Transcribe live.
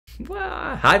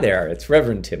Well, hi there. It's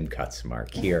Reverend Tim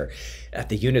Kutzmark here at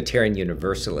the Unitarian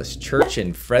Universalist Church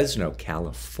in Fresno,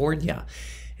 California.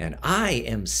 And I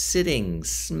am sitting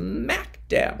smack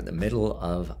dab in the middle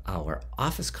of our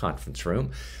office conference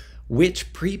room,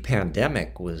 which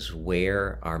pre-pandemic was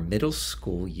where our middle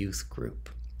school youth group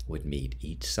would meet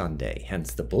each Sunday,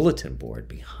 hence the bulletin board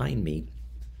behind me.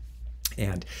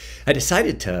 And I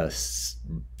decided to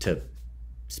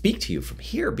speak to you from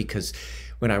here because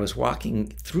when I was walking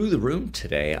through the room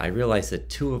today, I realized that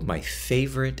two of my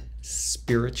favorite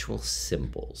spiritual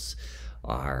symbols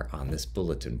are on this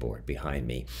bulletin board behind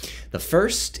me. The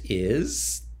first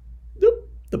is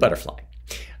the butterfly.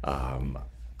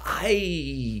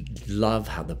 I love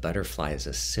how the butterfly is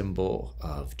a symbol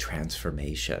of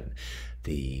transformation,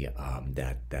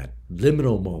 that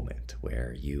liminal moment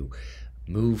where you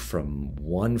move from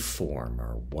one form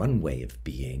or one way of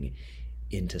being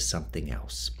into something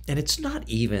else. And it's not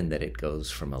even that it goes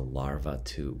from a larva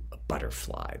to a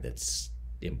butterfly that's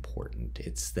important.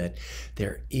 It's that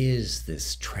there is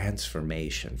this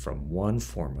transformation from one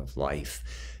form of life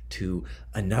to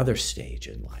another stage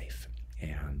in life.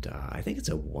 And I think it's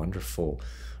a wonderful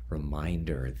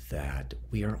reminder that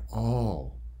we are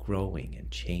all growing and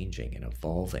changing and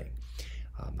evolving.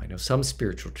 I know some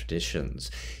spiritual traditions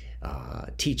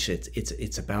teach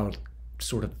it's about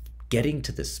sort of getting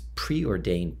to this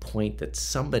preordained point that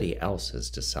somebody else has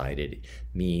decided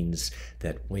means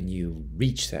that when you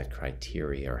reach that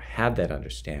criteria or have that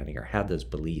understanding or have those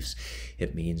beliefs,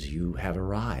 it means you have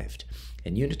arrived.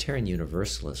 In Unitarian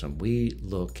Universalism, we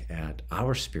look at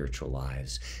our spiritual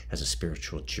lives as a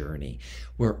spiritual journey.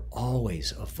 We're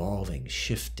always evolving,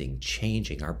 shifting,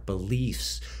 changing. Our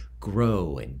beliefs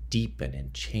grow and deepen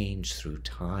and change through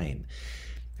time.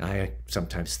 I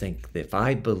sometimes think that if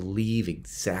I believe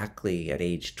exactly at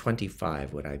age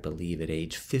 25 what I believe at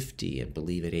age 50 and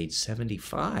believe at age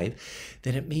 75,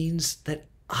 then it means that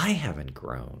I haven't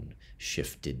grown,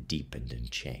 shifted, deepened,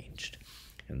 and changed.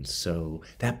 And so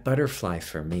that butterfly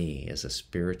for me is a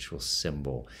spiritual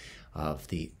symbol of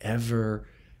the ever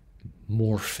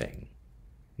morphing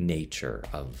nature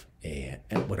of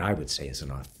what I would say is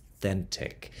an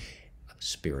authentic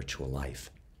spiritual life.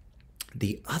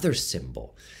 The other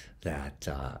symbol that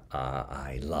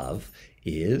I love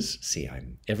is,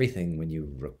 everything when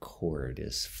you record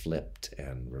is flipped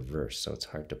and reversed, so it's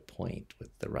hard to point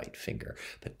with the right finger.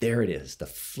 But there it is, the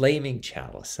flaming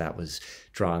chalice. That was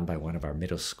drawn by one of our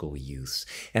middle school youths.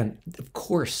 And of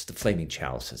course, the flaming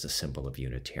chalice is a symbol of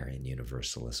Unitarian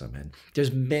Universalism. And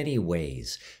there's many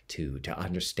ways to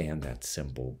understand that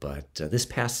symbol. But this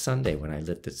past Sunday, when I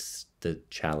lit the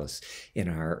chalice in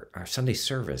our Sunday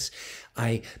service,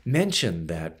 I mentioned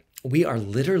that we are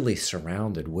literally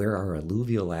surrounded, where our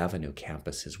Alluvial Avenue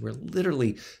campus is, we're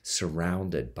literally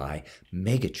surrounded by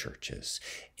megachurches.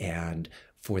 And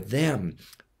for them,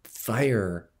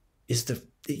 fire is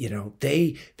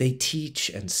they teach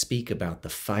and speak about the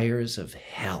fires of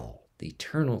hell, the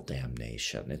eternal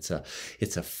damnation. It's a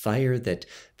fire that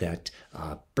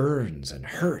burns and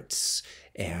hurts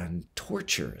and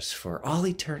tortures for all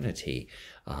eternity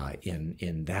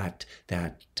in that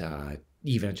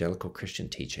evangelical Christian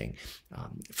teaching.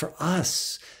 For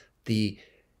us, the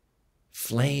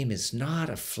flame is not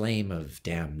a flame of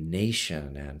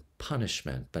damnation and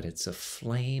punishment, but it's a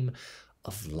flame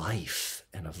of life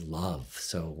and of love.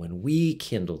 So when we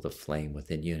kindle the flame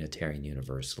within Unitarian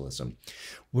Universalism,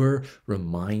 we're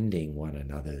reminding one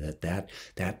another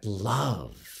that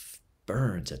love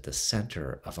burns at the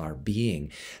center of our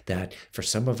being, that for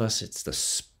some of us it's the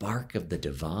spark of the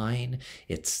divine,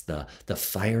 it's the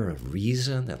fire of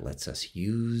reason that lets us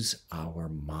use our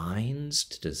minds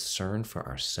to discern for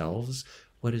ourselves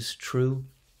what is true.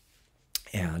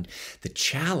 And the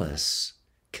chalice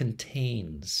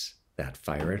contains that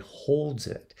fire. It holds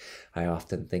it. I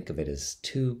often think of it as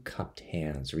two cupped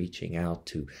hands reaching out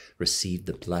to receive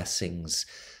the blessings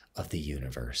of the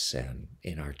universe. And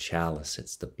in our chalice,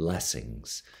 it's the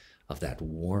blessings of that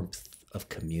warmth of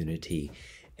community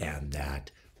and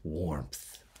that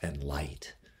warmth and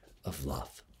light of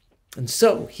love. And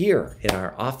so here in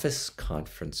our office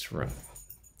conference room,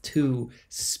 two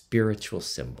spiritual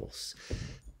symbols: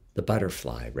 the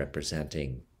butterfly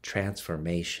representing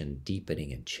transformation,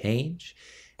 deepening, and change,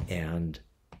 and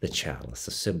the chalice,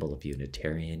 a symbol of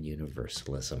Unitarian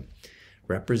Universalism,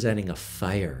 representing a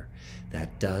fire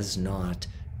that does not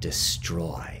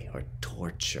destroy or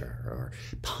torture or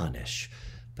punish,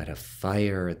 but a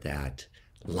fire that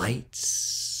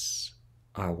lights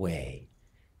our way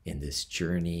in this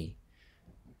journey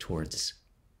towards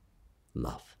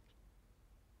love.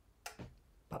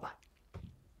 Bye-bye.